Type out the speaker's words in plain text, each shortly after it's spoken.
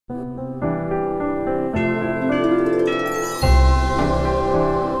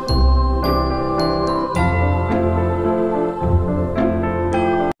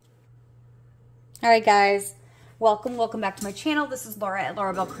right, guys, welcome back to my channel. This is Laura at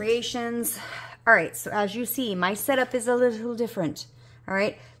Laura Bell Creations. All right, so as you see, my setup is a little different. All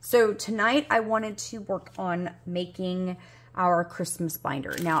right, so tonight I wanted to work on making our Christmas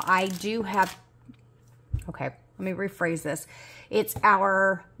binder. Now I do have, okay, let me rephrase this. It's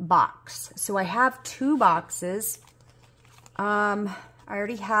our box. So I have two boxes. I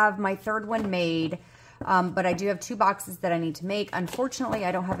already have my third one made. But I do have two boxes that I need to make. Unfortunately,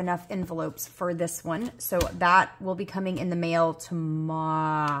 I don't have enough envelopes for this one. So that will be coming in the mail tomorrow,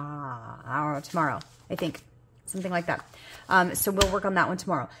 I think. Something like that. So we'll work on that one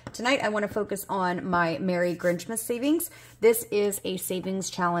tomorrow. Tonight, I want to focus on my Merry Grinchmas savings. This is a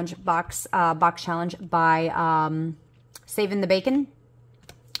savings challenge box challenge by Saving the Bacon.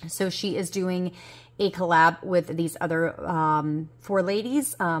 So she is doing a collab with these other four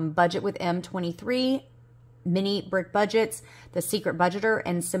ladies, Budget with M23, Mini Brick Budgets, The Secret Budgeter,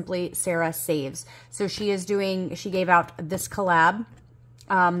 and Simply Sarah Saves. So she gave out this collab,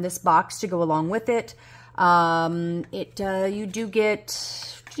 this box to go along with it. You do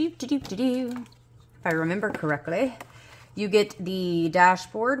get, if I remember correctly, you get the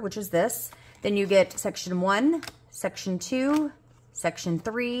dashboard, which is this. Then you get section 1, section 2, section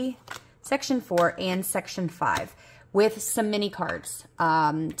 3, section 4, and section 5 with some mini cards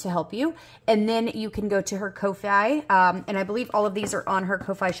to help you. And then you can go to her Ko-Fi, and I believe all of these are on her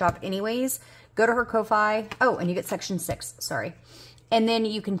Ko-Fi shop anyways. Go to her Ko-Fi. Oh, and you get section 6, sorry. And then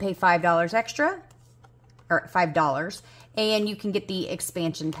you can pay $5 extra, or $5, and you can get the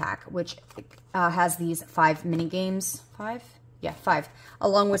expansion pack, which has these 5 mini games. 5? Yeah, 5,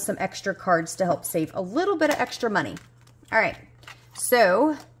 along with some extra cards to help save a little bit of extra money. All right,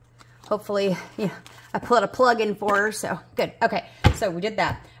 so hopefully, yeah, I put a plug in for her, so good. Okay, so we did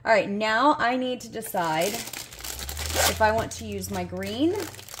that. All right, now I need to decide if I want to use my green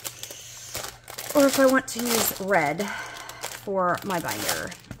or if I want to use red for my binder.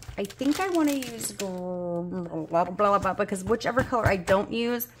 I think I want to use blah, blah, blah, blah, because whichever color I don't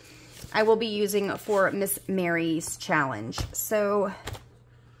use, I will be using for Miss Mary's challenge. So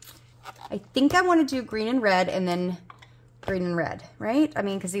I think I want to do green and red, and then green and red, right? I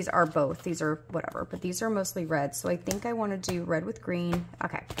mean, because these are both. These are whatever, but these are mostly red. So I think I want to do red with green.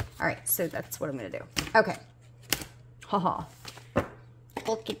 Okay. All right. So that's what I'm going to do. Okay. Haha.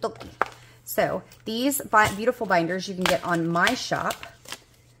 Okie dokie. So these beautiful binders you can get on my shop,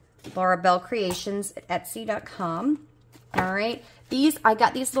 Laura Bell Creations at Etsy.com. All right. I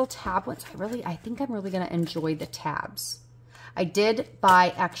got these little tab ones. I think I'm really going to enjoy the tabs. I did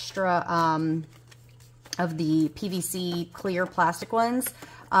buy extra, of the PVC clear plastic ones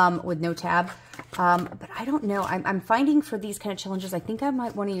with no tab. But I don't know. I'm finding for these kind of challenges, I think I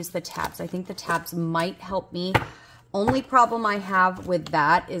might want to use the tabs. I think the tabs might help me. Only problem I have with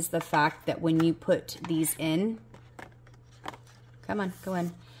that is the fact that when you put these in, come on, go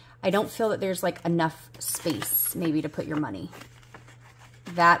in. I don't feel that there's like enough space maybe to put your money.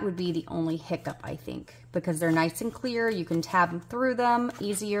 That would be the only hiccup, I think, because they're nice and clear. You can tab through them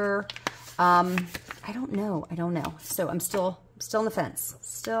easier. I don't know. So I'm still on the fence.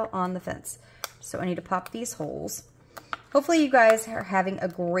 Still on the fence. So I need to pop these holes. Hopefully you guys are having a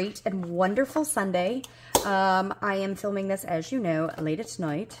great and wonderful Sunday. I am filming this, as you know, late at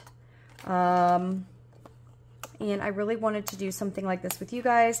night. And I really wanted to do something like this with you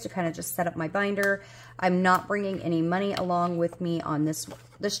guys to kind of just set up my binder. I'm not bringing any money along with me on this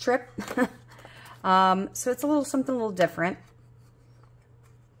trip. So it's something a little different.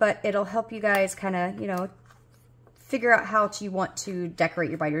 But it'll help you guys kind of, you know, figure out how you want to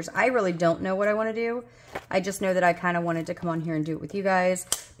decorate your binders. I really don't know what I want to do. I just know that I kind of wanted to come on here and do it with you guys.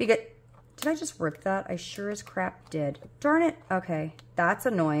 Because, did I just rip that? I sure as crap did. Darn it. Okay, that's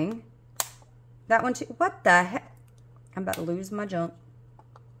annoying. That one too. What the heck? I'm about to lose my junk.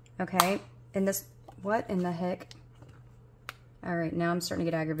 Okay, and this, what in the heck? All right, now I'm starting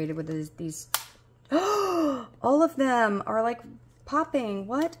to get aggravated with these. All of them are like popping.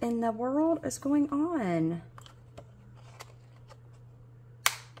 What in the world is going on?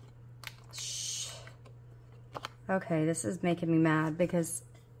 Shh. Okay, this is making me mad because,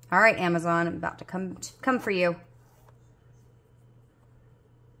 all right, Amazon, I'm about to come for you.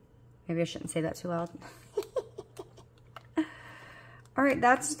 Maybe I shouldn't say that too loud. All right,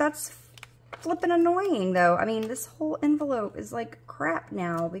 that's flipping annoying though. I mean, this whole envelope is like crap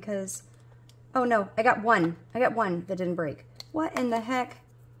now because, oh no, I got one that didn't break. What in the heck?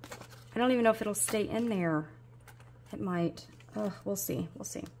 I don't even know if it'll stay in there. It might. Oh, we'll see. We'll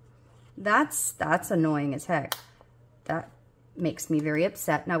see. That's annoying as heck. That makes me very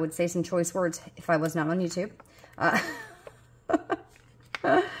upset. And I would say some choice words if I was not on YouTube.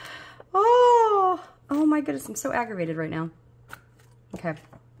 Oh, my goodness, I'm so aggravated right now. Okay.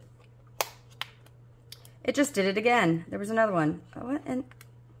 It just did it again. There was another one. What? And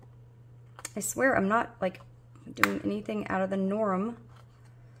I swear I'm not like doing anything out of the norm.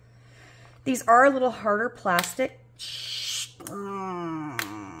 These are a little harder plastic. Shish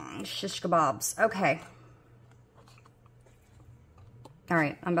kebabs. Okay. All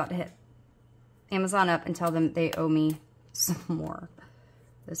right, I'm about to hit Amazon up and tell them they owe me some more.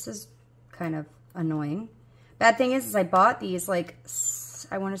 This is kind of annoying. Bad thing is I bought these like,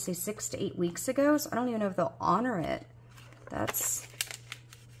 I want to say 6 to 8 weeks ago, so I don't even know if they'll honor it. That's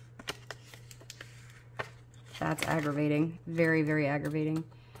aggravating. Very, very aggravating.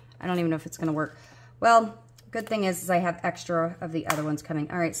 I don't even know if it's going to work. Well, good thing is I have extra of the other ones coming.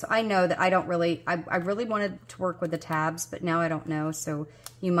 All right, so I know that I don't really, I really wanted to work with the tabs, but now I don't know, so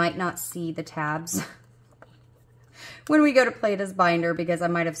you might not see the tabs when we go to play this binder because I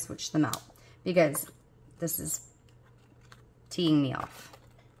might have switched them out because this is teeing me off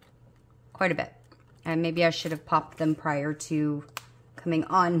quite a bit. And maybe I should have popped them prior to coming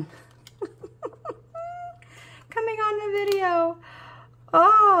on the video.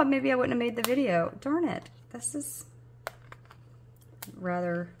 Oh, maybe I wouldn't have made the video. Darn it. This is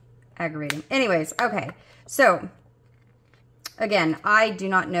rather aggravating. Anyways, okay. So, again, I do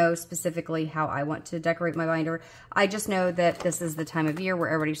not know specifically how I want to decorate my binder. I just know that this is the time of year where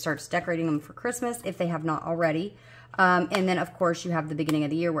everybody starts decorating them for Christmas, if they have not already. And then, of course, you have the beginning of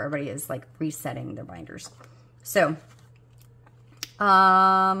the year where everybody is, like, resetting their binders. So,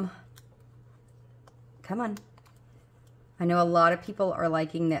 come on. I know a lot of people are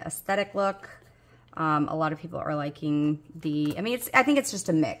liking the aesthetic look. A lot of people are liking the, I mean, I think it's just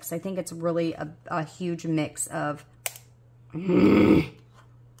a mix. I think it's really a huge mix of,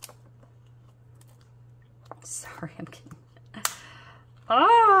 sorry, I'm kidding.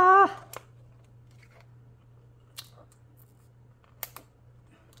 Ah!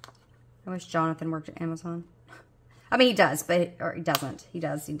 I wish Jonathan worked at Amazon. I mean, he does, but, or he doesn't. He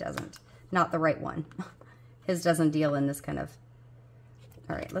doesn't. Not the right one. His doesn't deal in this kind of...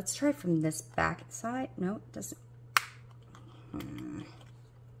 All right, let's try from this back side. No, it doesn't.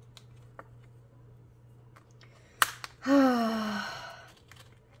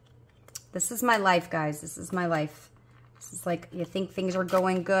 This is my life, guys. This is my life. This is like you think things are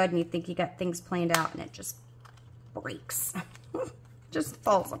going good and you think you got things planned out and it just breaks. Just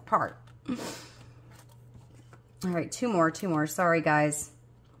falls apart. All right, two more. Sorry, guys.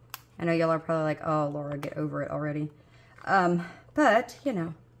 I know y'all are probably like, oh, Laura, get over it already. But, you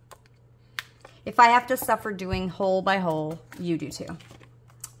know, if I have to suffer doing hole by hole, you do too.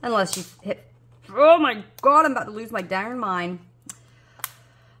 Unless you hit, oh my God, I'm about to lose my darn mind.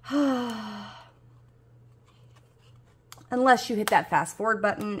 Unless you hit that fast forward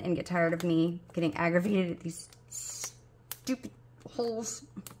button and get tired of me getting aggravated at these stupid holes.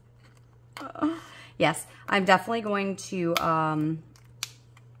 Yes, I'm definitely going to,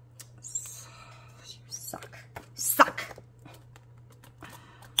 Suck.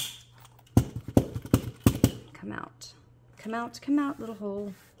 Come out. Come out, little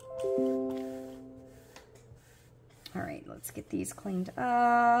hole. All right, let's get these cleaned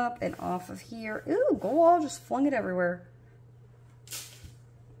up and off of here. Ooh, go all just flung it everywhere.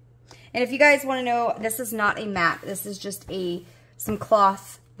 And if you guys want to know, this is not a mat. This is just some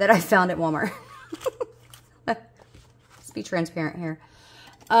cloth that I found at Walmart. Let's be transparent here.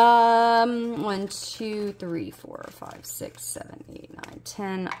 1, 2, 3, 4, 5, 6, 7, 8, 9,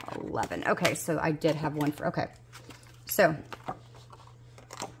 10, 11. Okay, so I did have one for, okay. So,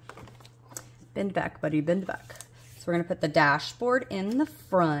 bend back, buddy, bend back. So we're going to put the dashboard in the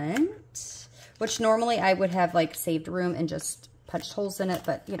front, which normally I would have like saved room and just punched holes in it,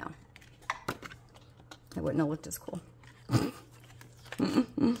 but you know, it wouldn't have looked as cool.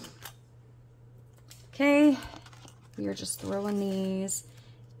 Okay, we are just throwing these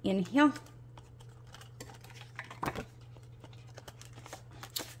in here.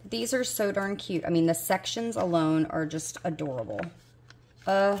 These are so darn cute. I mean, the sections alone are just adorable.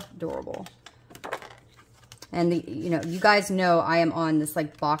 Adorable. And you know, you guys know I am on this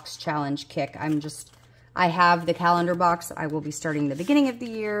like box challenge kick. I have the calendar box. I will be starting the beginning of the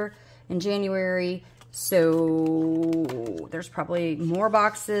year in January. So there's probably more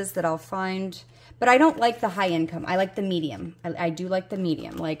boxes that I'll find. But I don't like the high income. I like the medium. I do like the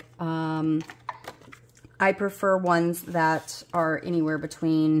medium. Like, I prefer ones that are anywhere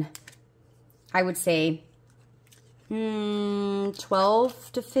between, I would say, 12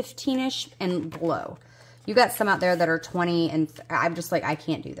 to 15-ish and below. You got some out there that are 20, and I'm just like, I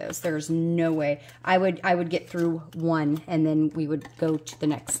can't do those. There's no way. I would get through one, and then we would go to the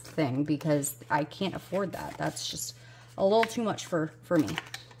next thing because I can't afford that. That's just a little too much for me.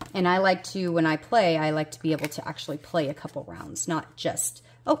 And I like to, when I play, I like to be able to actually play a couple rounds, not just,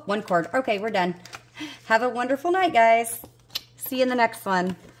 oh, one card. Okay, we're done. Have a wonderful night, guys. See you in the next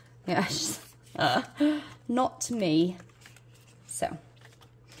one. Yeah, not me. So.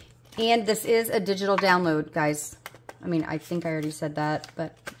 And this is a digital download, guys. I mean, I think I already said that,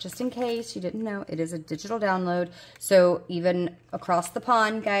 but just in case you didn't know, it is a digital download. So even across the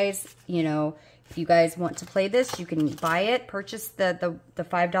pond, guys, you know, if you guys want to play this, you can buy it, purchase the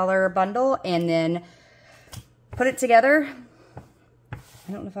 $5 bundle, and then put it together.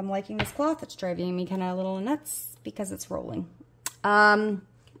 I don't know if I'm liking this cloth. It's driving me kind of a little nuts because it's rolling.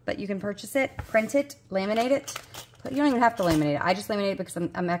 But you can purchase it, print it, laminate it. But you don't even have to laminate it. I just laminate it because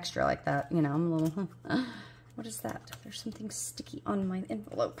I'm extra like that. You know, I'm a little, what is that? There's something sticky on my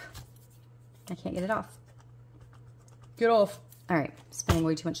envelope. I can't get it off. Get off. All right, spending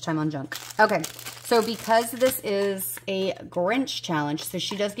way too much time on junk. Okay, so because this is a Grinch challenge, so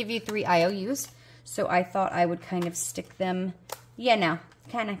she does give you 3 IOUs. So I thought I would kind of stick them, yeah, now,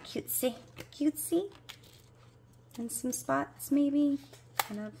 kind of cutesy, in some spots maybe.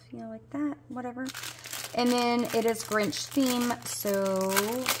 Kind of, you know, like that, whatever. And then it is Grinch theme, so,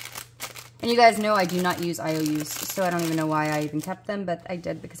 and you guys know I do not use IOUs, so I don't even know why I even kept them, but I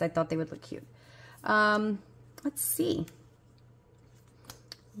did because I thought they would look cute. Let's see.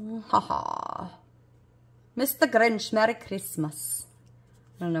 Haha. Mr. Grinch, Merry Christmas.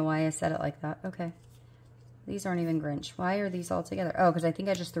 I don't know why I said it like that. Okay. These aren't even Grinch. Why are these all together? Oh, because I think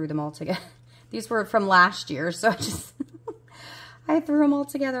I just threw them all together. These were from last year, so I just, I threw them all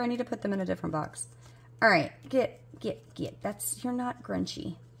together. I need to put them in a different box. All right, get. That's, you're not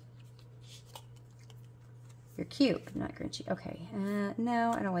Grinchy. You're cute, but not Grinchy. Okay,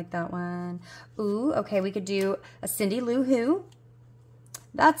 no, I don't like that one. Ooh, okay, we could do a Cindy Lou Who.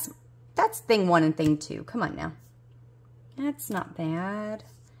 That's thing 1 and thing 2. Come on now. That's not bad.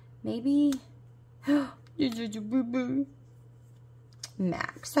 Maybe.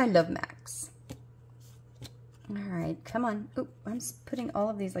 Max, I love Max. All right, come on. Oh, I'm putting all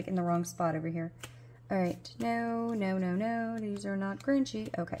of these like in the wrong spot over here. All right, no, these are not Grinchy.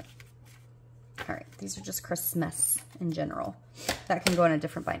 Okay. All right, these are just Christmas in general. That can go in a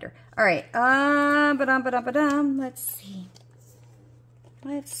different binder. All right, let's see.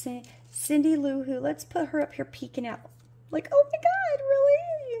 Let's see. Cindy Lou Who, let's put her up here peeking out. Like, oh my God, really?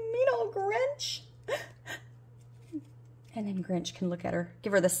 You mean old Grinch? And then Grinch can look at her,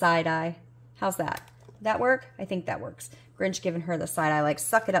 give her the side eye. How's that? That work? I think that works. Grinch giving her the side eye, like,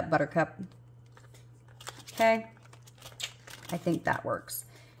 suck it up, Buttercup. Okay, I think that works.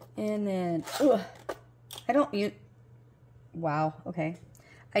 And then, ugh, I don't use, wow, okay.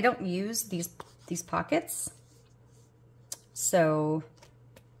 I don't use these pockets. So,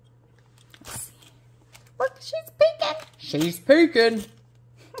 let's see. Look, she's peeking. She's peeking.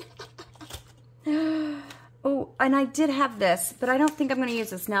 Oh, and I did have this, but I don't think I'm going to use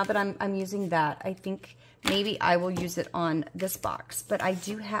this now that I'm using that. I think maybe I will use it on this box. But I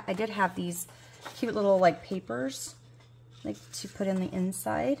did have these cute little like papers like to put in the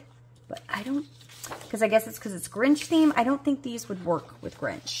inside, but I don't, because I guess it's because it's Grinch theme. I don't think these would work with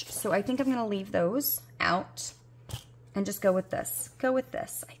Grinch, so I think I'm gonna leave those out and just go with this. Go with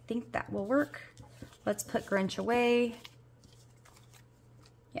this. I think that will work. Let's put Grinch away.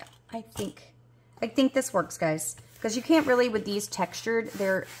 Yeah, I think this works, guys, because you can't really with these textured.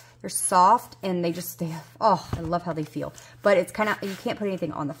 They're soft and they have, oh, I love how they feel, but it's kind of, you can't put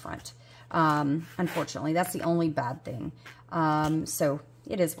anything on the front. Unfortunately, that's the only bad thing. So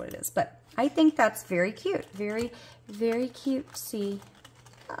it is what it is, but I think that's very cute. Very, very cute. See,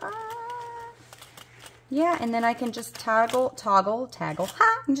 yeah. And then I can just toggle,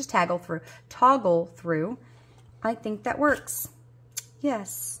 ha, and just toggle through. I think that works.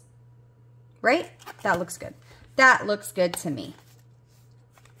 Yes. Right? That looks good. That looks good to me.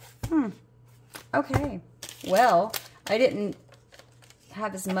 Okay. Well, I didn't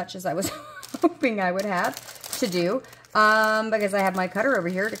have as much as I was hoping I would have to do because I have my cutter over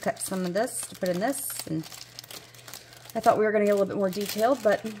here to cut some of this to put in this, and I thought we were going to get a little bit more detailed,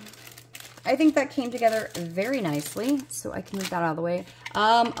 but I think that came together very nicely, so I can move that out of the way.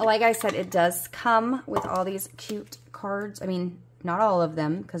 Like I said, it does come with all these cute cards. I mean, not all of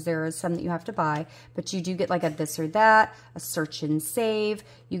them, because there is some that you have to buy, but you do get like a this or that, a search and save.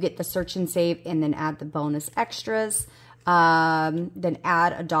 You get the search and save and then add the bonus extras. Then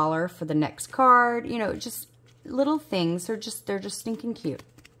add $1 for the next card. You know, just little things. They're just stinking cute.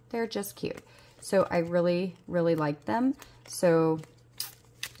 They're just cute. So I really, really like them. So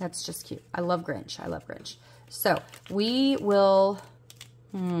that's just cute. I love Grinch. I love Grinch. So we will,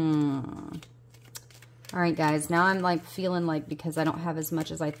 all right, guys, now I'm like feeling like because I don't have as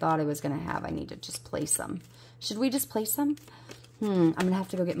much as I thought I was going to have, I need to just place some. Should we just place some? I'm going to have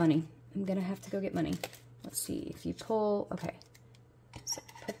to go get money. I'm going to have to go get money. Let's see if you pull. Okay. So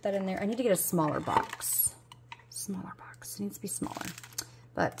put that in there. I need to get a smaller box. Smaller box. It needs to be smaller.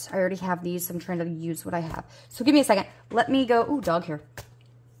 But I already have these, so I'm trying to use what I have. So give me a second. Let me go. Ooh, dog here.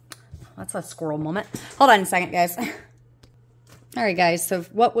 That's a squirrel moment. Hold on a second, guys. All right, guys. So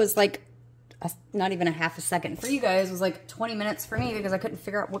what was like not even a half a second for you guys was like 20 minutes for me because I couldn't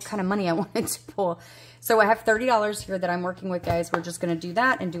figure out what kind of money I wanted to pull. So I have $30 here that I'm working with, guys. We're just going to do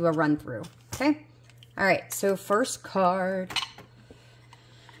that and do a run through. Okay. All right. So first card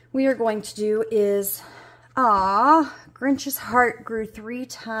we are going to do is, Grinch's heart grew 3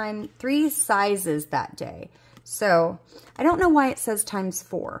 sizes that day. So I don't know why it says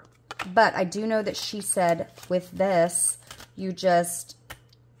 ×4, but I do know that she said with this, you just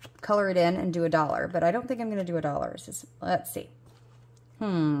color it in and do $1, but I don't think I'm going to do $1. Let's see.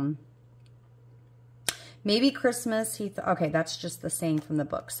 Maybe Christmas. Okay, that's just the saying from the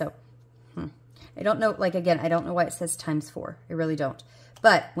book. So, I don't know. Like, again, I don't know why it says ×4. I really don't.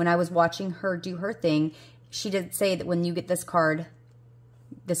 But when I was watching her do her thing, she did say that when you get this card,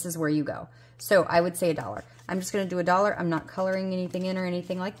 this is where you go. So I would say $1. I'm just going to do $1. I'm not coloring anything in or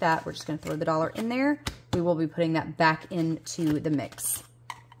anything like that. We're just going to throw the $1 in there. We will be putting that back into the mix.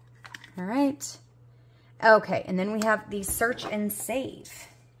 All right. Okay, and then we have the search and save.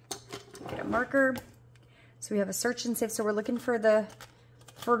 Get a marker. So we have a search and save. So we're looking for the,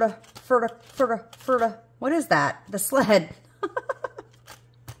 what is that? The sled.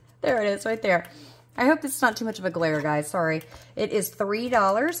 There it is right there. I hope this is not too much of a glare, guys. Sorry. It is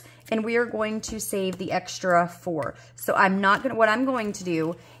 $3, and we are going to save the extra 4. So I'm not going to, what I'm going to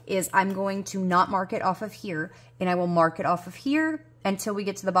do is I'm going to not mark it off of here, and I will mark it off of here until we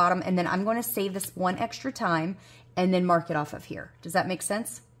get to the bottom, and then I'm going to save this 1 extra time and then mark it off of here. Does that make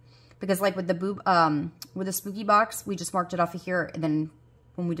sense? Because like with the spooky box, we just marked it off of here, and then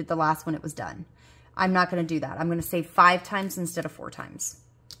when we did the last one, it was done. I'm not going to do that. I'm going to save 5 times instead of 4 times.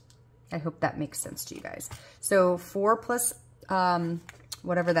 I hope that makes sense to you guys. So 4 plus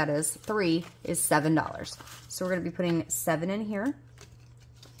whatever that is, 3 is $7. So we're going to be putting 7 in here.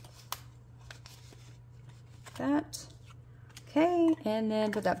 That. Okay, and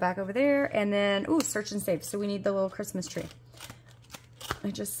then put that back over there. And then, ooh, search and save. So we need the little Christmas tree.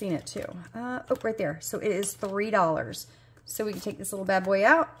 I just seen it too. Oh, right there. So it is $3. So we can take this little bad boy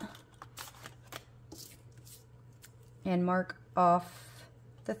out and mark off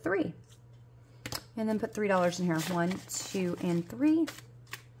the 3. And then put $3 in here. 1, 2, and 3.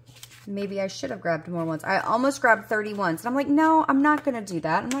 Maybe I should have grabbed more ones. I almost grabbed 30 ones. And I'm like, no, I'm not going to do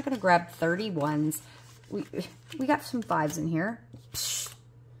that. I'm not going to grab 30 ones. We got some 5s in here.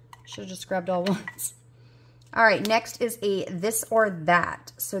 Should have just grabbed all ones. All right, next is a this or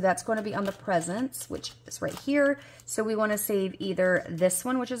that. So that's going to be on the presents, which is right here. So we want to save either this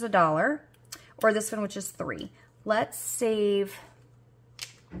one, which is $1, or this one, which is 3. Let's save...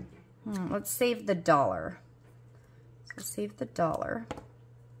 let's save the $1. So save the $1.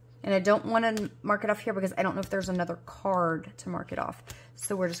 And I don't want to mark it off here because I don't know if there's another card to mark it off.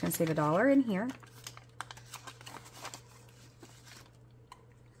 So we're just going to save $1 in here.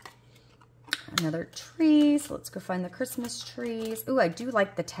 Another tree. So let's go find the Christmas trees. Ooh, I do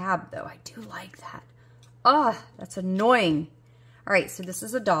like the tab though. I do like that. Ah, that's annoying. All right, so this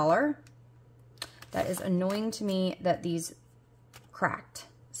is $1. That is annoying to me that these cracked.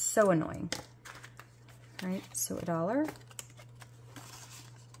 So annoying. All right, so $1.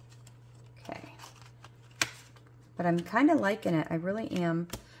 Okay. But I'm kind of liking it. I really am.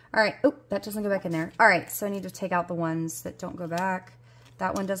 All right. Oh, that doesn't go back in there. All right, so I need to take out the ones that don't go back.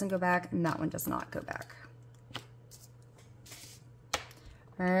 That one doesn't go back, and that one does not go back.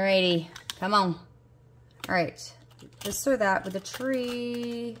 Alrighty, come on. All right, this or that with the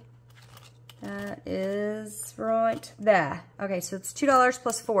tree. That is right there. Okay, so it's $2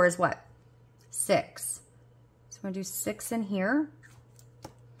 plus 4 is what? 6. So I'm going to do 6 in here.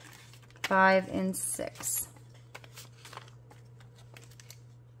 5 and 6.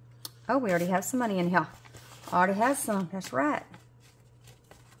 Oh, we already have some money in here. Already has some. That's right.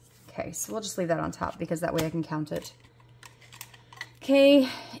 Okay, so we'll just leave that on top because that way I can count it. Okay,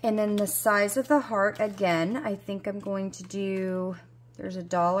 and then the size of the heart, again, I think I'm going to do, there's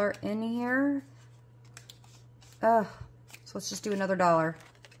 $1 in here. So let's just do another $1.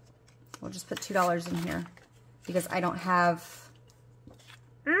 We'll just put $2 in here because I don't have,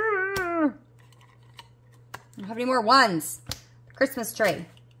 have any more ones. Christmas tree.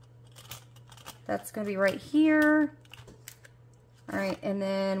 That's going to be right here. All right, and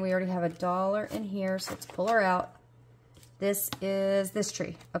then we already have $1 in here, so let's pull her out. This is this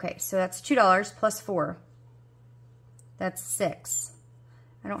tree. Okay, so that's $2 plus 4. That's 6.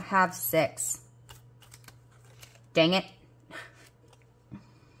 I don't have 6. Dang it.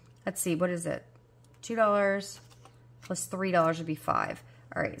 Let's see, what is it? $2 plus $3 would be 5.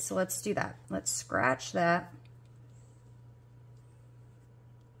 All right, so let's do that. Let's scratch that.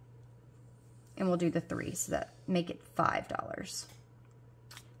 And we'll do the 3, so that make it $5.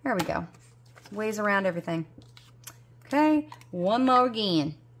 There we go. Ways around everything. Okay, one more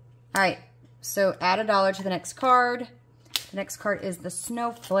again. All right, so add $1 to the next card. The next card is the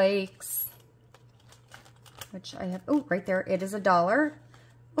snowflakes, which I have, oh, right there. It is $1.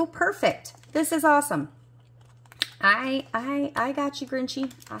 Oh, perfect. This is awesome. I got you,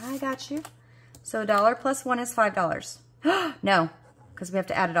 Grinchy. I got you. So $1 plus 1 is $5. No, because we have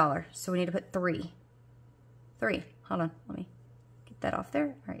to add $1. So we need to put 3. 3. Hold on. Let me get that off there.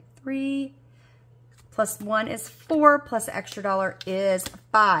 All right, 3 plus 1 is 4, plus the extra $1 is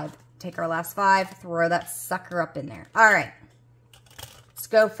 5. Take our last 5, throw that sucker up in there. All right. Let's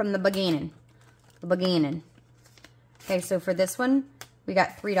go from the beginning. The beginning. Okay, so for this one, we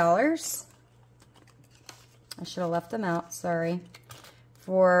got $3. I should have left them out, sorry.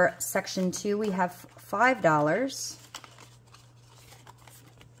 For section 2, we have $5.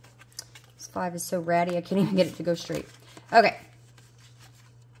 This 5 is so ratty, I can't even get it to go straight. Okay.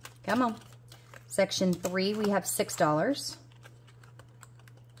 Come on. Section 3, we have $6.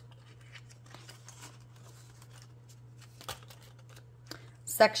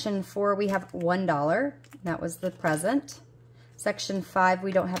 Section 4, we have $1. That was the present. Section 5,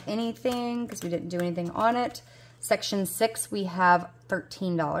 we don't have anything because we didn't do anything on it. Section 6, we have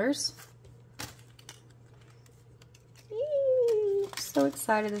 $13. Eee, so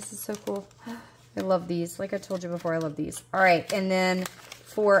excited. This is so cool. I love these. Like I told you before, I love these. All right, and then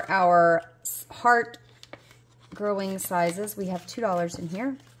for our heart growing sizes, we have $2 in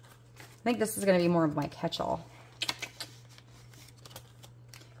here. I think this is going to be more of my catch-all.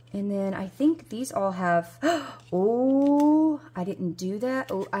 And then I think these all have, oh, I didn't do that.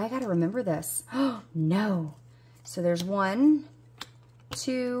 Oh, I got to remember this. Oh, no. So there's 1,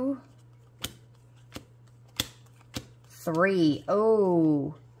 2, 3.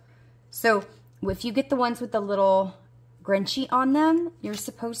 Oh. So if you get the ones with the little Grinchy on them, you're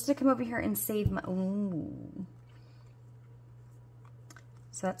supposed to come over here and save my, ooh.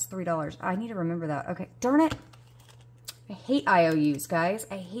 So that's $3. I need to remember that. Okay, darn it. I hate IOUs, guys.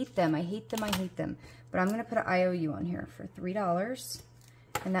 I hate them. I hate them. I hate them. But I'm going to put an IOU on here for $3.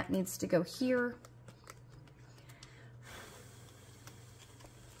 And that needs to go here.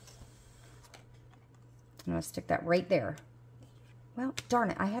 I'm going to stick that right there. Well, darn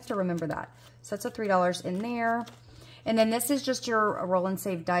it. I have to remember that. So that's a $3 in there. And then this is just your roll and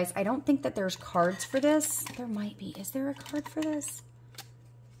save dice. I don't think that there's cards for this. There might be. Is there a card for this?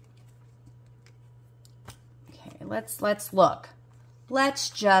 Let's look. Let's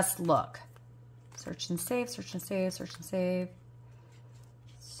just look. Search and save, search and save, search and save.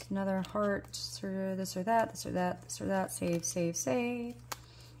 It's another heart, this or that, this or that, this or that. Save, save, save.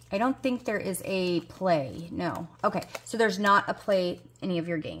 I don't think there is a play. No. Okay, so there's not a play any of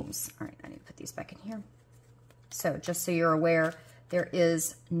your games. All right, I need to put these back in here. So just so you're aware, there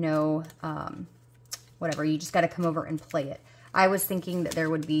is no, whatever. You just got to come over and play it. I was thinking that there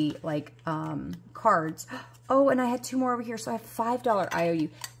would be like cards. Oh, and I had 2 more over here, so I have $5 IOU.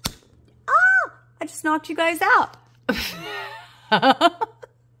 Ah! I just knocked you guys out.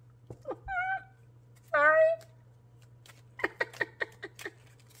 Sorry.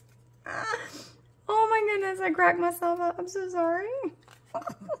 Oh my goodness, I cracked myself up. I'm so sorry.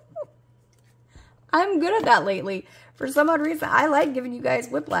 I'm good at that lately. For some odd reason, I like giving you guys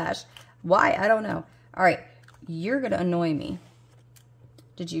whiplash. Why? I don't know. All right, you're going to annoy me.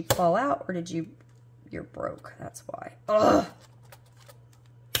 Did you fall out or did you... You're broke. That's why. Ugh.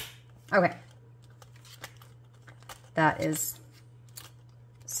 Okay. That is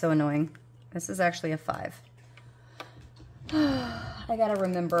so annoying. This is actually a 5. I gotta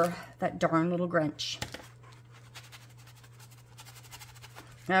remember that darn little Grinch.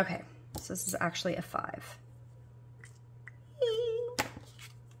 Okay. So this is actually a 5.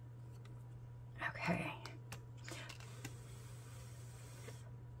 Okay.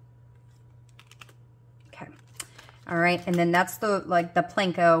 All right, and then that's the, like, the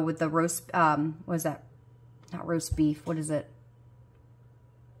Planko with the roast, what is that? Not roast beef, what is it?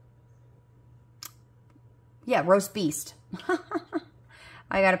 Yeah, roast beast.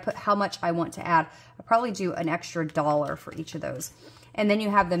 I got to put how much I want to add. I'll probably do an extra $1 for each of those. And then you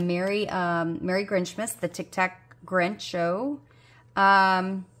have the Merry Grinchmas, the Tic Tac Grinch show.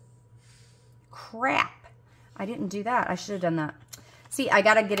 Crap. I didn't do that. I should have done that. See, I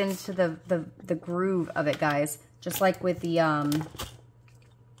got to get into the groove of it, guys. Just like with the,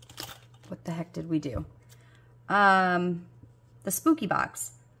 what the heck did we do? The spooky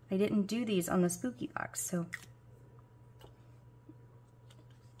box. I didn't do these on the spooky box, so.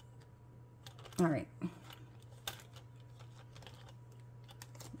 All right.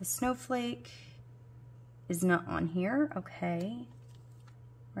 The snowflake is not on here. Okay.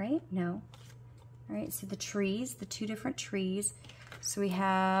 Right? No. All right, so the trees, the 2 different trees. So we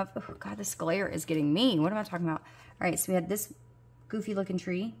have, oh God, this glare is getting me. What am I talking about? All right, so we had this goofy looking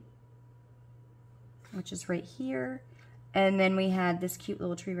tree, which is right here. And then we had this cute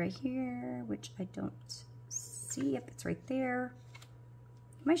little tree right here, which I don't see if it's right there.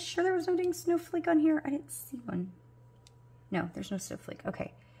 Am I sure there was no dang snowflake on here? I didn't see one. No, there's no snowflake.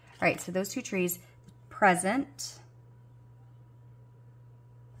 Okay. All right, so those 2 trees. Present.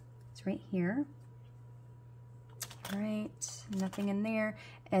 It's right here. All right, nothing in there.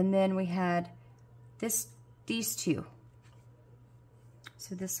 And then we had these 2.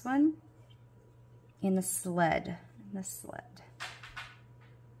 So this one and the sled.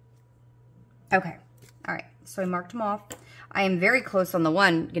 Okay, all right, so I marked them off. I am very close on the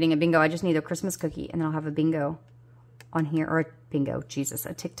one getting a bingo. I just need a Christmas cookie and then I'll have a bingo on here, or a bingo, Jesus,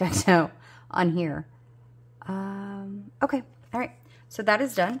 a tic-tac-toe on here. Okay, all right, so that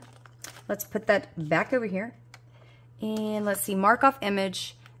is done. Let's put that back over here. And let's see, mark off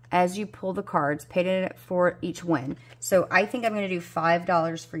image as you pull the cards, paid it for each win. So I think I'm going to do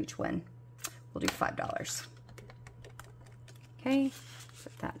 $5 for each win. We'll do $5. Okay,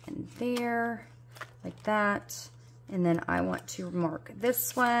 put that in there, like that. And then I want to mark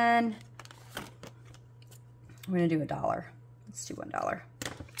this one. I'm going to do $1. Let's do $1.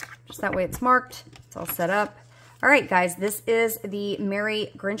 Just that way it's marked. It's all set up. All right, guys, this is the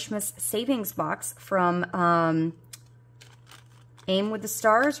Merry Grinchmas savings box from Aim with the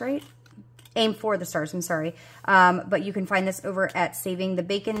Stars, right? Aim for the Stars, I'm sorry. But you can find this over at Saving the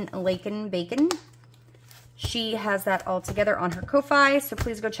Bacon Lakin Bacon. She has that all together on her Ko-Fi, so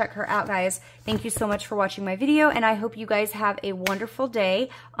please go check her out, guys. Thank you so much for watching my video, and I hope you guys have a wonderful day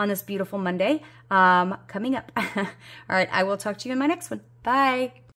on this beautiful Monday coming up. All right, I will talk to you in my next one. Bye.